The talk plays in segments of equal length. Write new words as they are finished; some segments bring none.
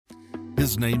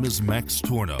His name is Max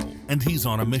Tornow, and he's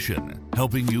on a mission,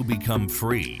 helping you become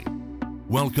free.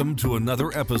 Welcome to another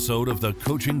episode of the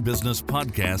Coaching Business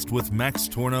Podcast with Max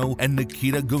Tornow and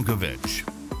Nikita Gunkovic.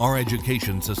 Our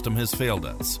education system has failed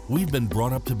us. We've been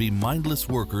brought up to be mindless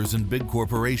workers in big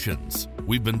corporations.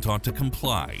 We've been taught to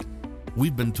comply.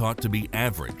 We've been taught to be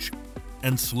average.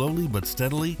 And slowly but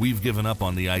steadily, we've given up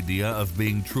on the idea of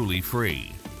being truly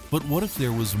free. But what if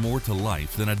there was more to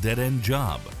life than a dead-end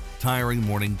job, tiring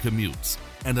morning commutes,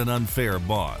 and an unfair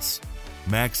boss?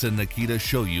 Max and Nikita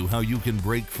show you how you can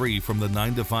break free from the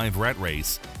 9-to-5 rat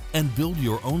race and build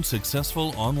your own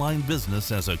successful online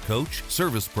business as a coach,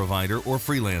 service provider, or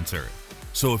freelancer.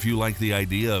 So if you like the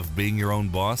idea of being your own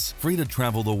boss, free to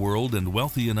travel the world, and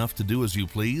wealthy enough to do as you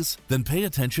please, then pay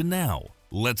attention now.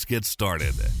 Let's get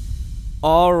started.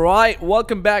 All right,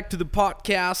 welcome back to the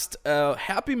podcast.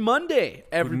 Happy Monday,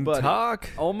 everybody. Guten Tag.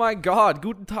 Oh my God,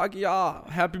 guten Tag, ja.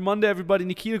 Happy Monday, everybody.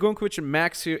 Nikita Gunkovic and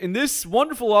Max here. In this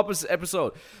wonderful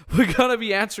episode, we're going to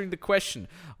be answering the question,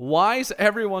 why is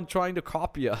everyone trying to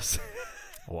copy us?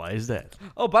 Why is that?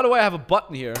 Oh, by the way, I have a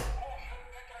button here.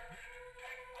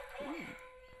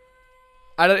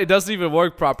 It doesn't even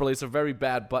work properly. It's a very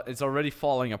bad button. It's already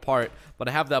falling apart, but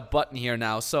I have that button here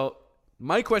now. So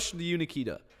my question to you,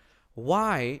 Nikita,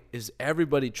 why is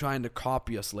everybody trying to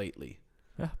copy us lately?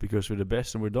 Yeah, because we're the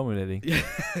best and we're dominating.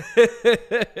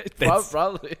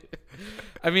 Probably.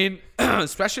 I mean,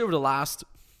 especially over the last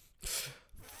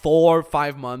 4 or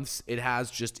 5 months, it has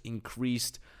just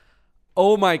increased.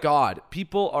 Oh my God.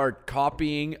 People are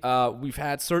copying. We've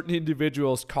had certain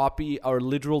individuals copy our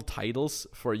literal titles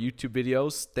for YouTube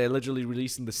videos. They're literally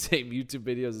releasing the same YouTube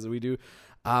videos as we do.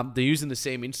 They're using the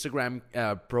same Instagram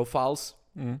profiles.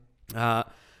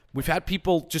 We've had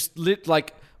people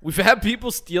we've had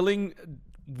people stealing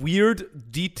weird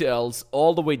details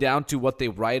all the way down to what they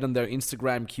write on their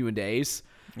Instagram Q&As.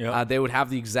 Yeah. They would have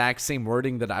the exact same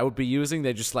wording that I would be using.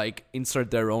 They just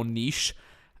insert their own niche,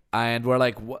 and we're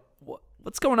like,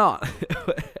 what's going on?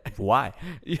 Why?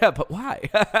 Yeah, but why?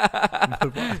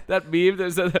 That meme,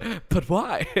 but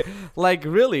why?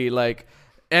 Really,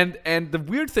 and the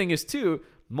weird thing is too,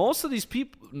 most of these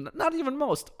people, not even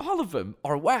most, all of them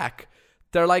are whack.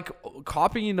 They're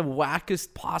copying in the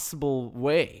wackest possible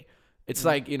way. It's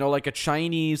like a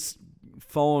Chinese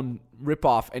phone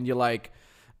ripoff, and you're like,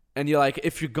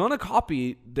 if you're gonna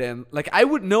copy, then I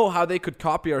would know how they could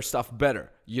copy our stuff better.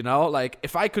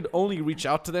 If I could only reach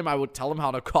out to them, I would tell them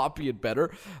how to copy it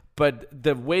better. But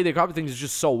the way they copy things is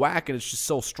just so whack, and it's just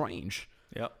so strange.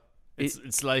 Yeah.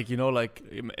 It's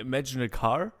imagine a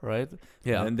car, right?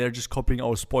 Yeah. And they're just copying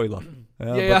our spoiler.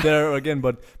 Yeah. But there again,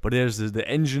 but there's the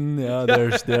engine. Yeah. There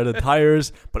are the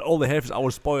tires. But all they have is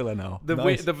our spoiler now.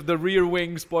 The rear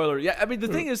wing spoiler. Yeah. I mean, the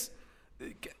thing is,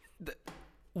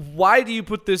 why do you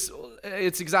put this?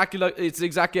 It's exactly like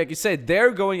you said. They're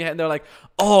going ahead and they're like,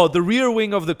 oh, the rear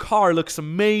wing of the car looks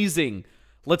amazing.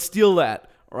 Let's steal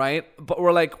that, right? But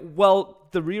we're like, well,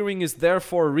 the rear wing is there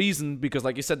for a reason, because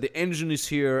like you said, the engine is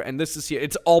here and this is here.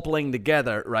 It's all playing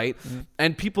together, right?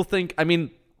 And people think, they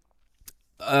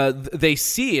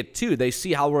see it too. They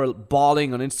see how we're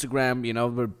balling on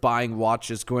Instagram. We're buying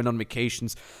watches, going on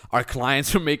vacations. Our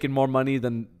clients are making more money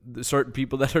than the certain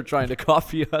people that are trying to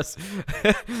copy us.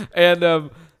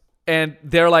 And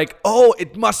they're like, oh,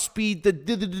 it must be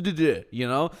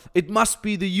it must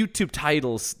be the YouTube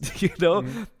titles,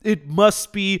 It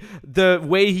must be the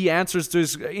way he answers to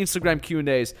his Instagram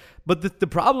Q&As. But the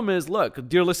problem is, look,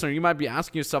 dear listener, you might be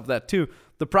asking yourself that too.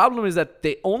 The problem is that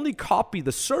they only copy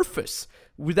the surface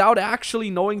without actually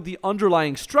knowing the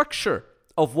underlying structure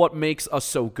of what makes us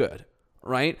so good,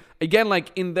 right? Again,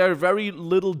 in their very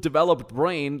little developed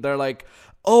brain, they're like,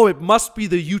 oh, it must be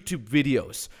the YouTube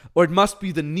videos, or it must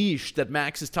be the niche that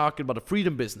Max is talking about, a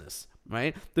freedom business,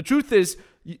 right? The truth is,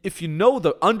 if you know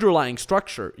the underlying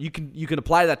structure, you can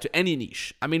apply that to any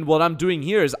niche. I mean, what I'm doing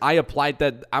here is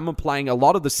I'm applying a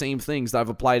lot of the same things that I've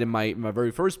applied in my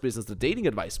very first business, the dating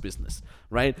advice business,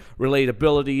 right?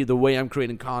 Relatability, the way I'm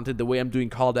creating content, the way I'm doing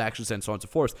call to actions, and so on and so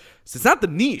forth. So it's not the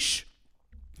niche.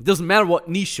 It doesn't matter what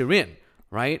niche you're in,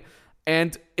 right?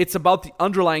 And it's about the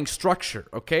underlying structure,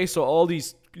 okay? So all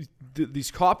these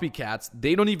copycats,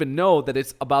 they don't even know that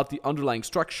it's about the underlying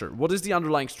structure. What is the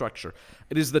underlying structure?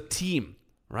 It is the team,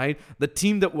 right? The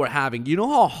team that we're having. You know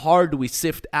how hard we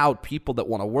sift out people that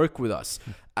want to work with us?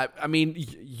 I mean,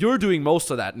 you're doing most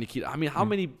of that, Nikita. I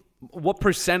mean, what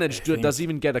percentage does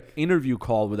even get an interview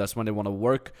call with us when they want to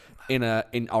work in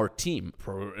our team?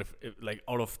 If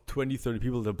out of 20, 30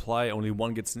 people that apply, only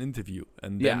one gets an interview.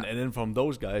 And then from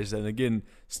those guys, then again,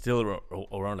 still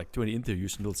around 20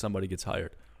 interviews until somebody gets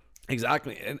hired.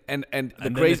 Exactly. And then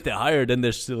if they're hired, then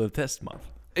there's still a test month.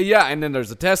 Yeah, and then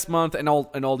there's a test month and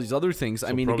all these other things. So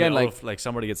I mean, again, like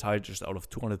somebody gets hired just out of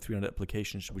 200, 300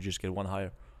 applications, we just get one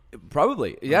hire.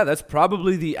 Probably. Yeah, that's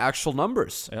probably the actual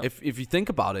numbers if you think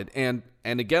about it. And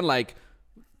again, like,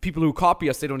 people who copy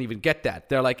us, they don't even get that.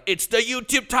 They're like, it's the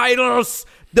YouTube titles,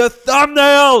 the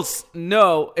thumbnails.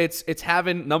 No, it's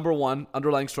having, number one,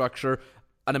 underlying structure,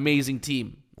 an amazing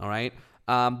team, all right?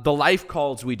 The live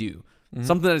calls we do,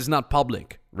 something that is not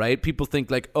public, right? People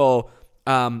think like,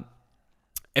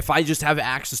 if I just have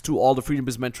access to all the Freedom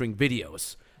Biz Mentoring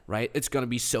videos, right, it's going to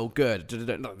be so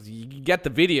good. No, you get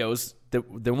the videos,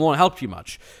 they won't help you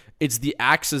much. It's the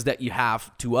access that you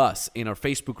have to us in our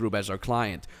Facebook group as our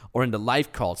client, or in the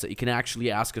live calls that you can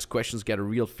actually ask us questions, get a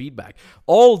real feedback.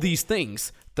 All these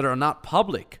things that are not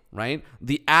public, right?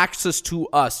 The access to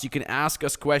us, you can ask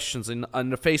us questions in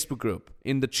the Facebook group,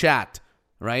 in the chat,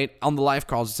 right, on the live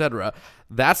calls, etc.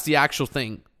 That's the actual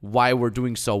thing why we're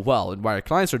doing so well and why our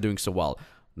clients are doing so well.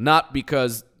 Not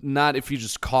if you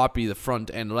just copy the front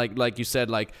end, like you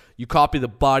said, like you copy the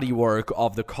bodywork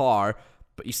of the car,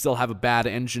 but you still have a bad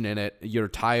engine in it. Your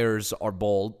tires are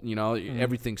bald,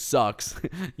 everything sucks.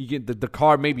 You get the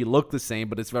car maybe look the same,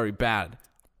 but it's very bad,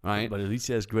 right? But at least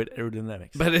it has great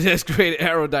aerodynamics.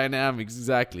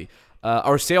 Exactly.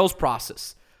 Our sales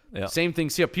process. Yeah. Same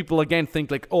things here. People again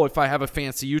think like, if I have a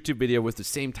fancy YouTube video with the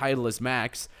same title as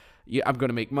Max, I'm going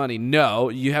to make money. No,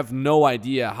 you have no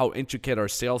idea how intricate our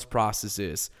sales process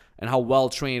is and how well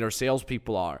trained our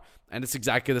salespeople are. And it's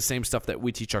exactly the same stuff that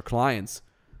we teach our clients.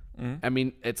 I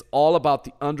mean, it's all about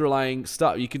the underlying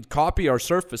stuff. You can copy our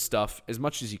surface stuff as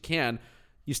much as you can.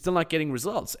 You're still not getting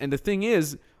results. And the thing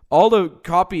is,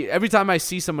 every time I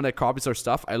see someone that copies our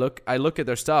stuff, I look at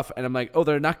their stuff and I'm like,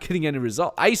 they're not getting any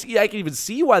results. I can even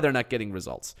see why they're not getting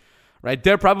results. Right?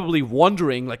 They're probably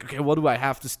wondering, like, okay, what do I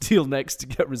have to steal next to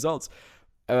get results?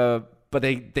 But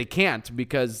they can't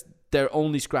because they're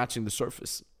only scratching the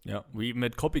surface. Yeah, we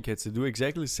met copycats that do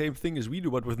exactly the same thing as we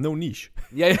do, but with no niche.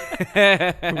 Yeah.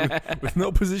 with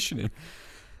no positioning.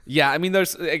 Yeah, I mean,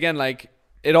 there's, again, like,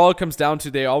 it all comes down to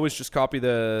they always just copy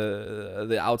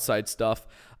the outside stuff.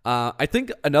 I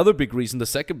think another big reason, the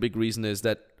second big reason is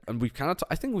that, and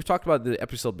I think we've talked about the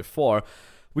episode before,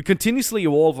 we continuously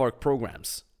evolve our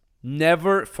programs.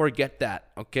 Never forget that,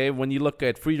 okay? When you look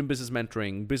at Freedom Business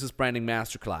Mentoring, Business Branding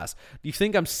Masterclass, do you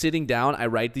think I'm sitting down, I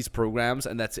write these programs,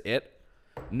 and that's it?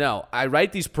 No, I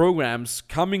write these programs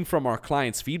coming from our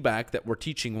clients' feedback that we're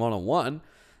teaching one-on-one.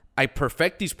 I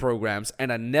perfect these programs,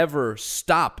 and I never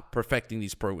stop perfecting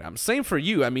these programs. Same for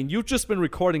you. I mean, you've just been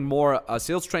recording more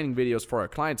sales training videos for our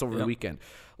clients over the weekend.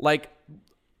 Like,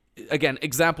 again,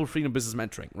 example, Freedom Business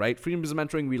Mentoring, right? Freedom Business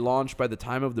Mentoring, we launched by the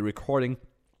time of the recording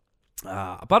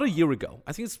about a year ago.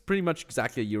 I think it's pretty much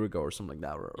exactly a year ago or something like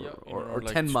that, or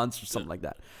like 10 months or something like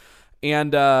that.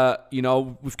 And,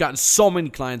 we've gotten so many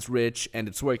clients rich, and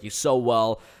it's working so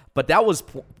well. But that was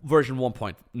version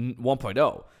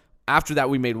 1.0. After that,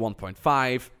 we made 1.5,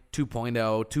 2.0,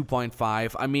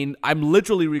 2.5. I mean, I'm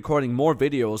literally recording more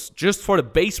videos just for the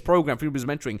base program, Freedom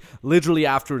Business Mentoring, literally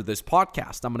after this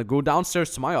podcast. I'm going to go downstairs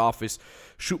to my office,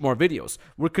 shoot more videos.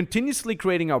 We're continuously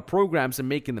creating our programs and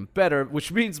making them better,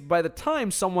 which means by the time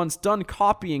someone's done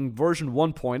copying version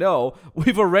 1.0,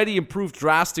 we've already improved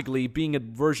drastically, being at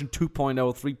version 2.0,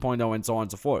 3.0, and so on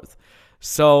and so forth.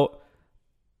 So,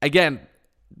 again,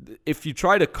 if you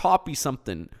try to copy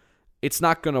something, it's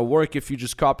not going to work if you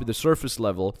just copy the surface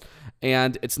level.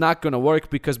 And it's not going to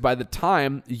work because by the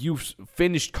time you've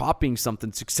finished copying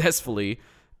something successfully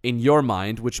in your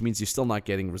mind, which means you're still not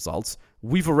getting results,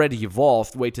 we've already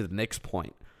evolved way to the next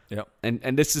point. Yeah.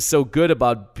 And this is so good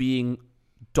about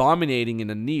dominating in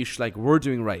a niche like we're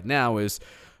doing right now is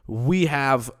we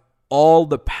have all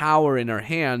the power in our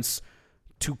hands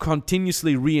to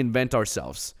continuously reinvent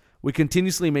ourselves. We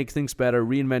continuously make things better,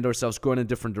 reinvent ourselves, go in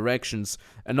different directions.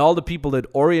 And all the people that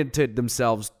oriented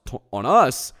themselves on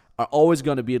us are always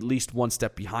going to be at least one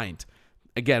step behind.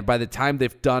 Again, by the time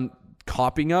they've done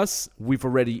copying us, we've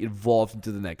already evolved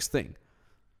into the next thing.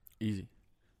 Easy.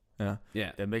 Yeah.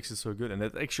 That makes it so good. And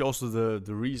that's actually also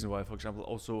the reason why, for example,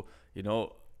 also,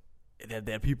 there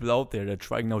are people out there that are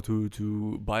trying now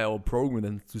to buy our program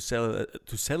and to sell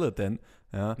it then.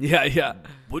 Yeah.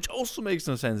 Which also makes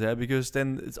no sense, because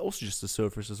then it's also just the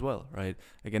surface as well, right?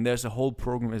 Again, there's a whole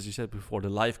program, as you said before, the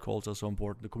live calls are so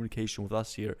important, the communication with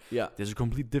us here. Yeah. There's a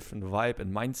complete different vibe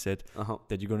and mindset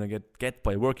that you're going to get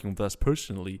by working with us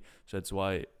personally. So that's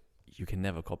why you can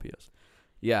never copy us.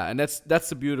 Yeah, and that's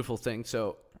the beautiful thing.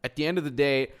 So at the end of the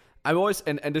day, I've always,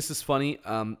 and this is funny,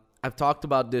 I've talked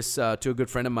about this to a good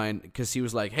friend of mine because he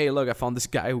was like, hey, look, I found this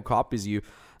guy who copies you.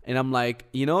 And I'm like,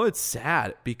 it's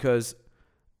sad because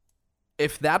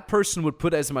if that person would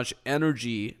put as much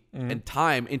energy and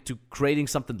time into creating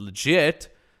something legit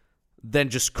than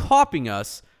just copying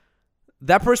us,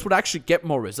 that person would actually get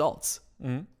more results,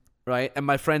 right? And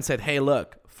my friend said, hey,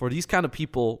 look, for these kind of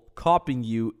people, copying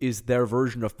you is their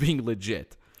version of being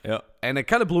legit. Yeah. And it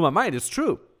kind of blew my mind. It's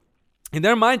true. In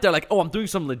their mind, they're like, oh, I'm doing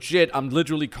something legit. I'm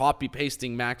literally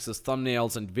copy-pasting Max's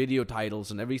thumbnails and video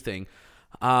titles and everything.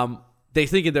 They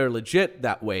think they're legit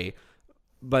that way.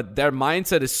 But their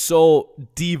mindset is so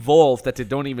devolved that they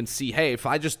don't even see, hey, if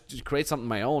I just create something of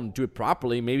my own, do it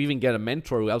properly, maybe even get a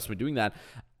mentor who helps me doing that,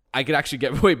 I could actually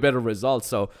get way better results.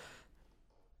 So,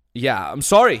 yeah, I'm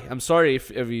sorry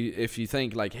if you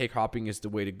think like, hey, copying is the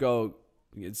way to go.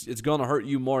 It's gonna hurt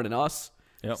you more than us.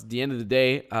 Yep. At the end of the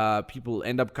day, people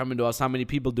end up coming to us. How many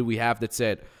people do we have that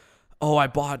said, oh, I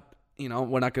bought,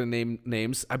 we're not going to name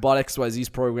names. I bought XYZ's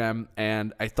program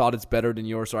and I thought it's better than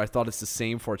yours, or I thought it's the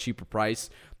same for a cheaper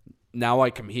price. Now I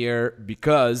come here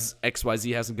because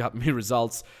XYZ hasn't gotten me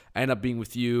results. I end up being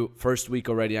with you first week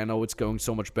already. I know it's going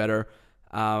so much better.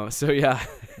 So yeah.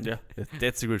 Yeah,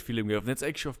 that's a great feeling we have. That's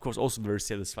actually, of course, also a very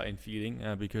satisfying feeling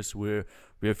because we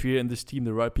have here in this team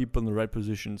the right people in the right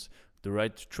positions, the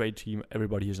right trade team.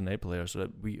 Everybody is an A player, so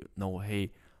that we know,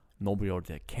 hey, nobody out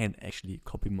there can actually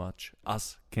copy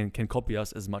can copy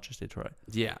us as much as they try.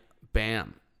 Yeah,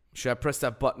 bam. Should I press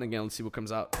that button again? Let's see what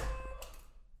comes out.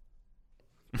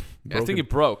 Yeah, I think it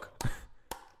broke.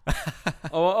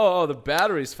 oh, the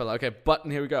batteries fell out. Okay,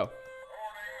 button, here we go.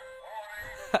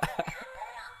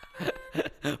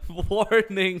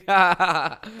 Warning.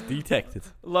 Detected.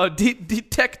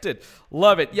 Detected.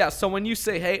 Love it. Yeah, so when you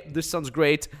say, hey, this sounds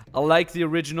great, I like the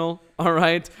original, all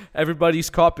right, everybody's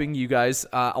copying you guys,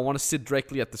 I want to sit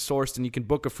directly at the source, then you can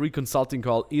book a free consulting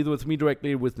call, either with me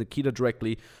directly, with Nikita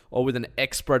directly, or with an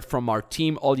expert from our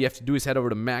team. All you have to do is head over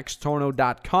to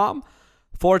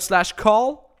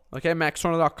maxtorno.com/call. Okay,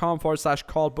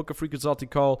 maxtorno.com/call. Book a free consulting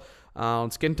call.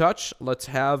 Let's get in touch. Let's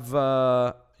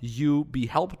have you be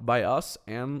helped by us,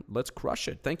 and let's crush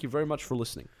it. Thank you very much for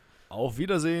listening. Auf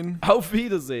Wiedersehen. Auf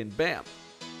Wiedersehen. Bam.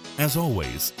 As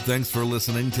always, thanks for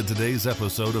listening to today's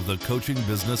episode of the Coaching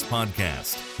Business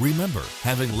Podcast. Remember,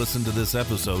 having listened to this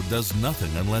episode does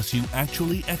nothing unless you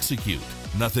actually execute.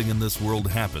 Nothing in this world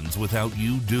happens without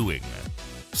you doing.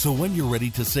 So when you're ready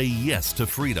to say yes to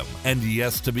freedom and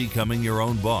yes to becoming your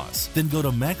own boss, then go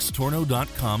to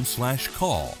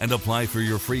maxtorno.com/call and apply for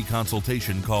your free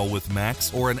consultation call with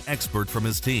Max or an expert from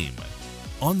his team.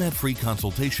 On that free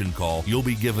consultation call, you'll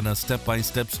be given a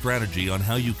step-by-step strategy on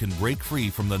how you can break free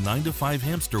from the 9-to-5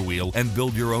 hamster wheel and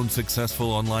build your own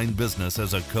successful online business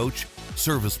as a coach,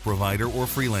 service provider, or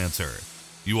freelancer.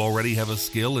 You already have a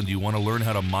skill and you want to learn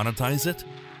how to monetize it?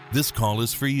 This call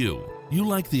is for you. You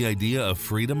like the idea of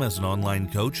freedom as an online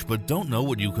coach but don't know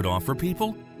what you could offer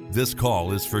people? This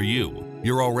call is for you.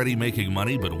 You're already making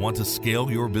money but want to scale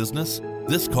your business?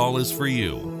 This call is for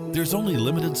you. There's only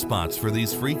limited spots for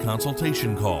these free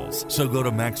consultation calls, so go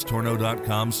to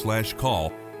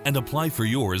maxtorno.com/call and apply for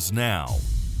yours now.